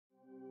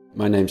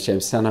My name's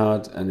James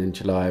Sannard, and in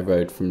July I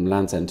rode from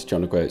Land's End to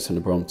John O'Groats on a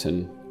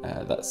Brompton.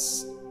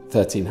 That's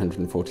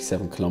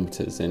 1,347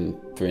 kilometres in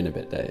 3 and a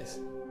bit days.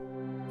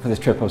 For this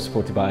trip I was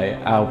supported by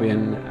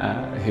Albion,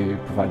 who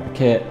provided the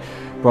kit,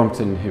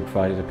 Brompton, who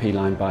provided a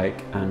P-line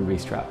bike, and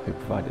Restrap, who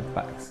provided the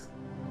bags.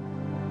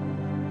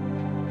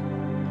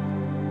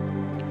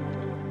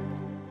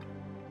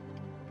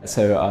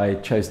 So I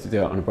chose to do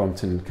it on a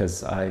Brompton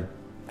because I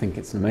think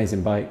it's an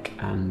amazing bike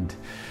and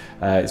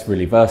it's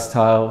really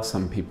versatile.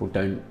 Some people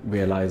don't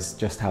realise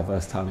just how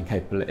versatile and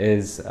capable it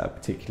is,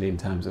 particularly in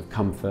terms of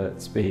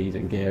comfort, speed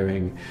and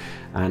gearing.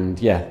 And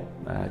yeah,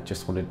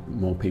 just wanted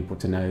more people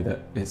to know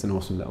that it's an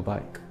awesome little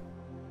bike.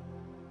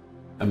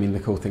 I mean, the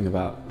cool thing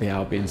about the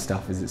Albion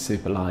stuff is it's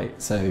super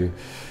light, so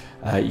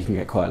you can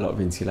get quite a lot of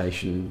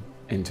insulation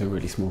into a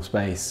really small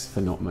space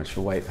for not much of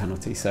a weight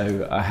penalty.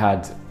 So I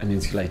had an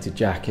insulated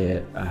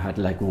jacket, I had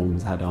leg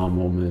warmers, I had arm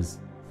warmers,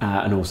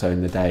 and also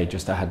in the day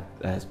I had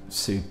a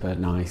super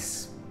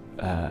nice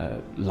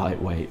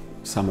lightweight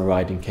summer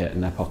riding kit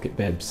and their pocket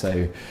bibs.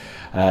 So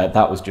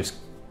that was just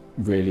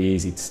really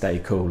easy to stay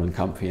cool and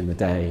comfy in the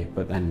day,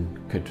 but then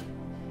could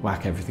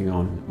whack everything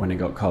on when it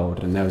got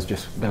cold. And there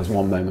was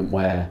one moment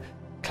where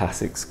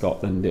classic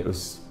Scotland, it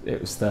was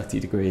 30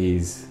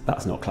 degrees.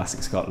 That's not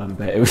classic Scotland,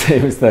 but it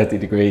was 30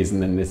 degrees,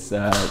 and then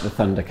the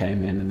thunder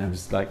came in, and there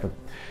was like a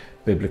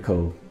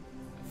biblical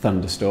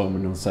thunderstorm,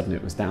 and all of a sudden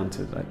it was down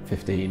to like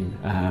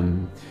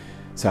 15.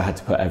 So I had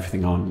to put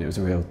everything on. It was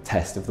a real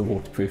test of the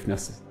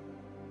waterproofness.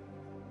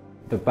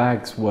 The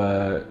bags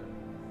were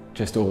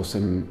just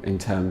awesome in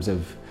terms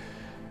of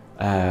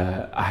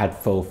I had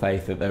full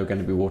faith that they were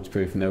going to be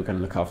waterproof and they were going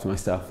to look after my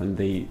stuff, and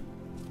the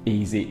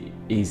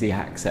easy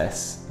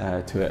access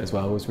to it as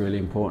well was really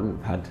important.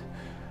 I've had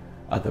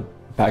other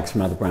bags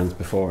from other brands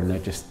before, and they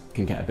just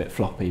can get a bit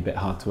floppy, a bit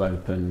hard to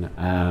open,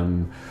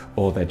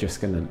 or they're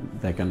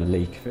gonna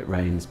leak if it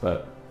rains.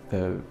 But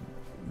the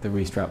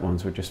Restrap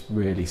ones were just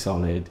really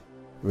solid,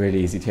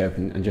 really easy to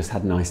open, and just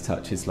had nice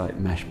touches like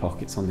mesh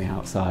pockets on the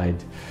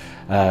outside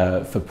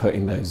for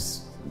putting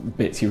those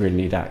bits you really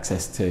need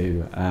access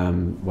to,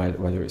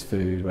 whether it's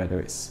food, whether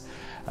it's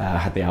I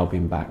had the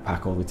Albion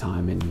backpack all the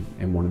time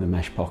in one of the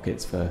mesh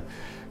pockets for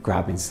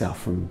grabbing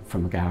stuff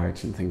from a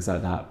garage and things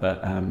like that.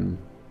 But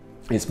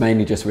it's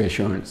mainly just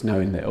reassurance,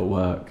 knowing that it'll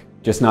work.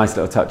 Just nice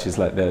little touches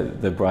like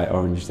the bright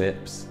orange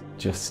zips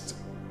just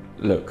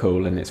look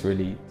cool, and it's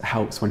really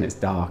helps when it's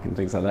dark and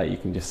things like that. You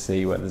can just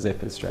see where the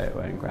zip is straight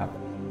away and grab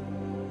it.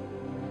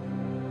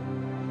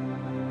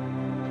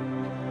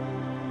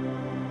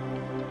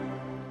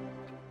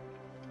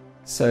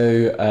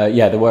 So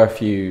yeah, there were a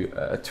few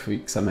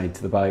tweaks I made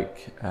to the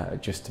bike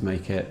just to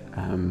make it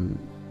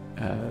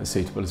as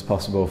suitable as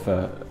possible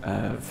for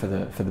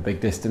the big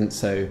distance.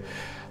 So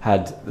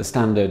had the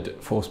standard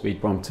 4-speed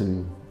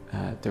Brompton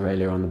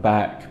derailleur on the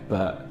back,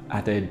 but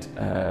added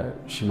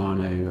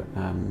Shimano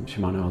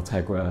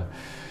Ultegra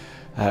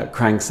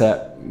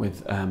crankset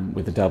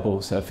with a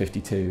double, so a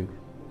 52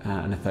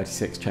 and a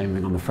 36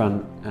 chainring on the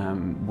front,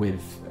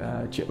 with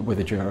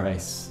a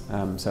Dura-Race,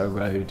 so a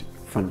road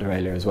front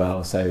derailleur as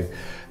well. So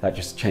that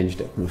just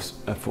changed it from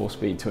a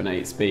 4-speed to an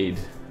 8-speed,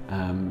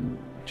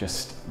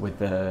 just with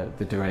the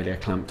derailleur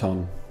clamped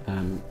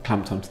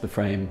onto the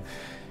frame,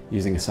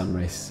 using a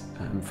Sunrace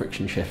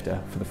friction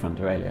shifter for the front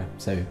derailleur.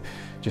 So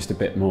just a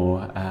bit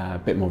more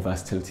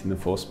versatility than the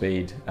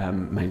 4-speed,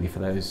 mainly for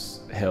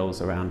those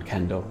hills around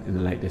Kendal in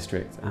the Lake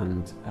District,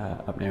 and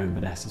up near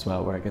Inverness as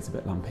well, where it gets a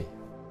bit lumpy.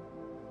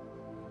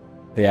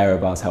 The aero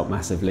bars help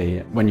massively.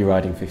 When you're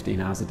riding 15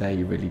 hours a day,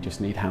 you really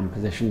just need hand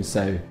position.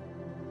 So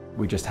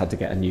we just had to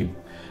get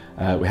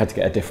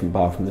a different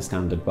bar from the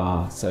standard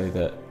bar, so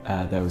that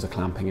there was a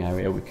clamping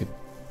area we could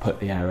put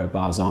the aero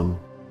bars on.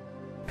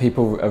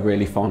 People are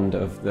really fond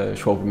of the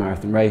Schwalbe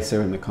Marathon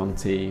Racer and the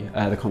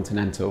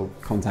Continental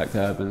Contact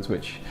Urbans,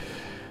 which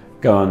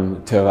go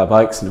on 2 of our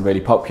bikes and are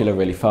really popular,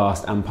 really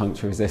fast and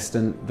puncture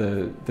resistant.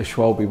 The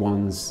Schwalbe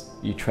ones,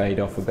 you trade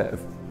off a bit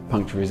of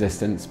puncture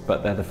resistance,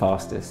 but they're the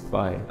fastest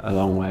by a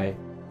long way.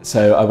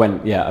 So I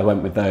went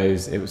with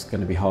those. It was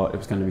going to be hot, it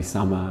was going to be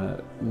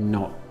summer,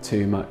 not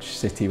too much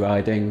city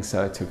riding,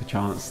 so I took a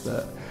chance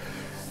that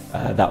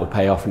that would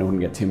pay off and I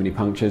wouldn't get too many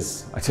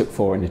punctures. I took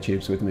 4 inner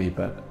tubes with me,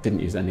 but didn't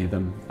use any of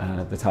them.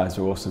 The tyres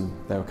were awesome,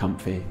 they were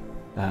comfy,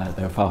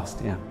 they were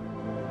fast, yeah.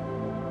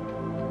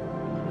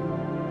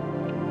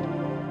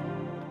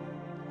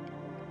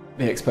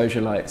 The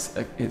exposure lights,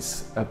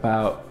 it's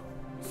about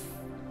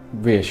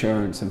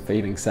reassurance and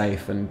feeling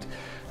safe, and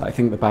I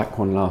think the back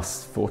one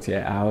lasts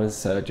 48 hours,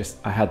 so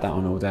I had that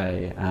on all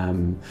day.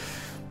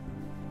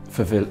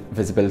 For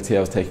visibility, I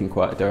was taking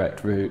quite a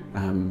direct route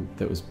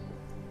that was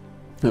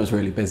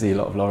really busy, a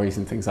lot of lorries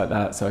and things like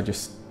that, so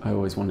I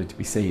always wanted to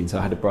be seen. So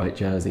I had a bright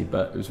jersey,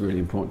 but it was really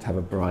important to have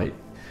a bright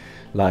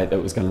light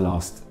that was going to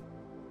last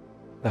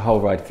the whole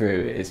ride through.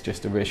 It's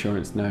just a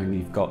reassurance knowing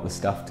you've got the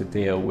stuff to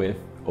deal with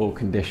all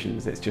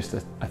conditions. It's just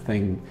a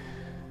thing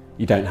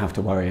you don't have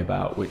to worry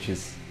about, which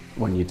is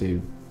when you do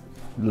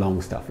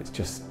long stuff, it's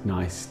just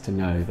nice to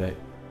know that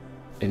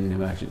in an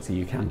emergency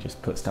you can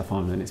just put stuff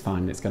on and it's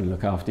fine, it's going to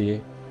look after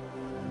you.